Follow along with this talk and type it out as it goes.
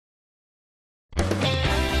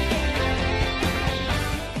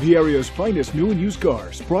The area's finest new and used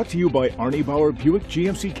cars, brought to you by Arnie Bauer Buick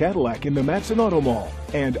GMC Cadillac in the Matteson Auto Mall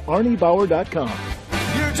and ArnieBauer.com.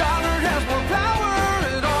 Your dollar has more power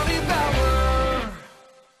at Arnie Bauer.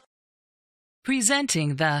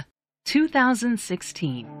 Presenting the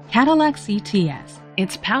 2016 Cadillac CTS.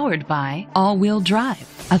 It's powered by all-wheel drive,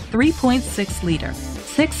 a 3.6-liter,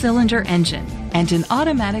 6-cylinder engine, and an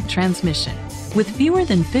automatic transmission. With fewer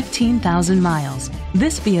than 15,000 miles,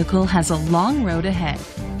 this vehicle has a long road ahead.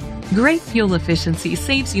 Great fuel efficiency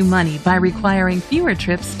saves you money by requiring fewer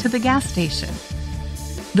trips to the gas station.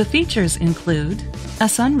 The features include a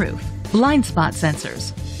sunroof, blind spot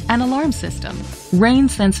sensors, an alarm system,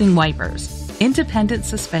 rain-sensing wipers, independent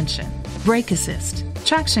suspension, brake assist,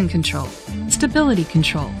 traction control, stability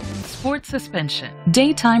control, sport suspension,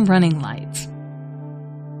 daytime running lights.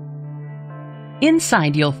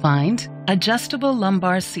 Inside you'll find adjustable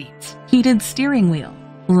lumbar seats, heated steering wheel,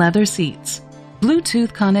 leather seats,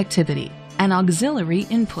 Bluetooth connectivity, an auxiliary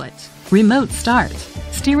input, remote start,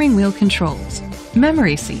 steering wheel controls,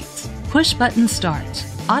 memory seats, push-button start,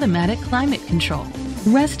 automatic climate control.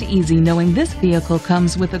 Rest easy knowing this vehicle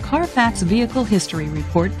comes with a Carfax Vehicle History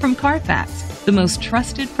Report from Carfax, the most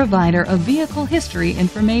trusted provider of vehicle history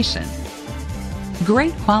information.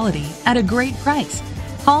 Great quality at a great price.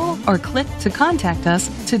 Call or click to contact us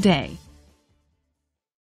today.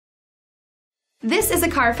 This is a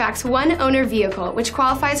Carfax one-owner vehicle which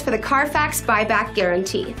qualifies for the Carfax Buyback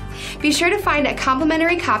Guarantee. Be sure to find a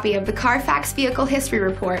complimentary copy of the Carfax Vehicle History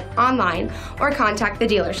Report online or contact the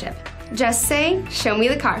dealership. Just say, "Show me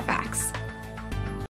the Carfax."